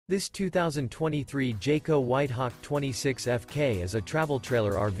This 2023 Jayco White Hawk 26FK is a travel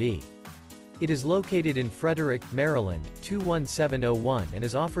trailer RV. It is located in Frederick, Maryland, 21701 and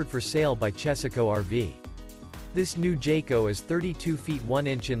is offered for sale by Chesaco RV. This new Jayco is 32 feet 1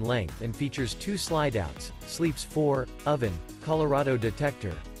 inch in length and features 2 slideouts, sleeps 4, oven, Colorado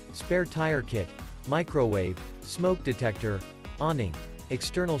detector, spare tire kit, microwave, smoke detector, awning,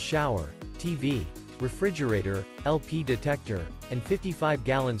 external shower, TV, refrigerator, LP detector, and 55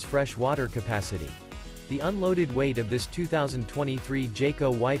 gallons fresh water capacity. The unloaded weight of this 2023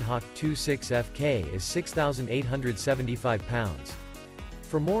 Jayco White Hawk 26FK is 6,875 pounds.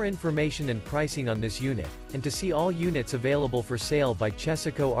 For more information and pricing on this unit, and to see all units available for sale by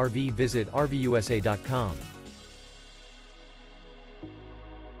Chesaco RV, visit RVUSA.com.